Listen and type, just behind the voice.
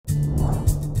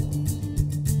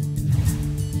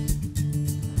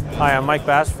Hi, I'm Mike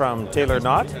Bass from Taylor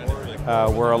Knott.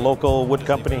 We're a local wood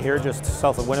company here just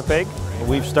south of Winnipeg.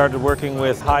 We've started working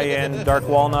with high-end dark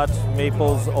walnut,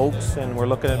 maples, oaks, and we're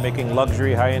looking at making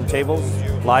luxury high-end tables,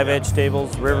 live edge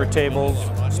tables, river tables,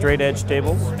 straight edge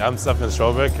tables. I'm Stefan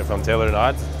Strobick from Taylor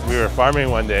Knott. We were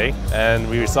farming one day and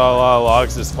we saw a lot of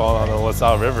logs just falling on the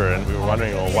LaSalle River, and we were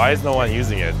wondering, well, why is no one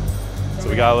using it?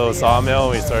 So we got a little sawmill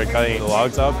and we started cutting the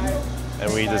logs up,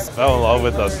 and we just fell in love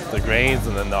with the grains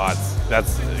and the knots.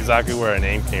 That's exactly where our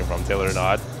name came from, Taylor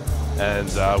Knott.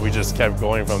 And we just kept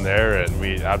going from there, and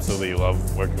we absolutely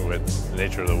love working with the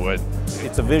nature of the wood.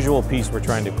 It's a visual piece we're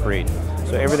trying to create.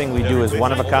 So everything we do is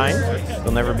one of a kind.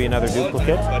 There'll never be another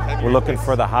duplicate. We're looking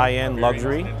for the high-end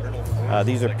luxury.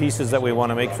 These are pieces that we want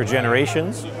to make for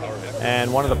generations.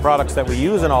 And one of the products that we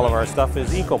use in all of our stuff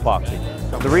is EcoPoxy.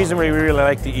 The reason we really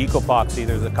like the EcoPoxy,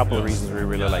 there's a couple of reasons we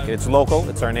really like it. It's local,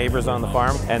 it's our neighbors on the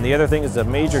farm, and the other thing is a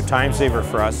major time saver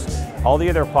for us. All the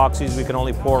other epoxies we can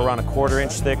only pour around a 1/4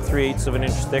 inch thick, 3/8 of an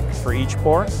inch thick for each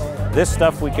pour. This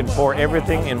stuff we can pour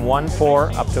everything in one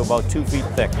pour up to about 2 feet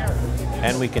thick.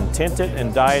 And we can tint it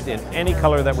and dye it in any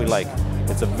color that we like.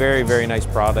 It's a very, very nice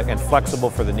product and flexible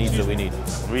for the needs that we need.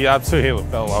 We absolutely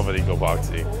fell in love with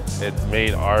EcoPoxy. It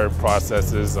made our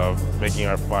processes of making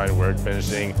our fine work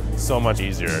finishing so much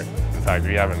easier. In fact,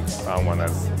 we haven't found one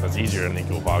that's easier than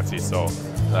EcoPoxy. So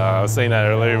I was saying that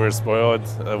earlier, we're spoiled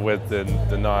with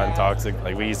the non-toxic.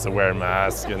 Like, we used to wear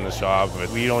masks in the shop, but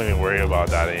we don't even worry about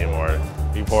that anymore.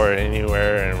 We pour it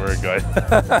anywhere and we're good.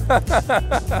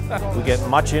 We get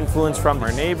much influence from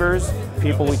our neighbors,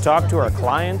 people we talk to, our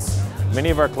clients. Many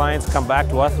of our clients come back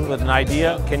to us with an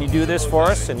idea. Can you do this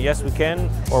for us? And yes, we can.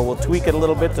 Or we'll tweak it a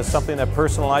little bit to something that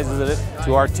personalizes it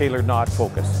to our Taylor Knott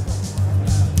focus.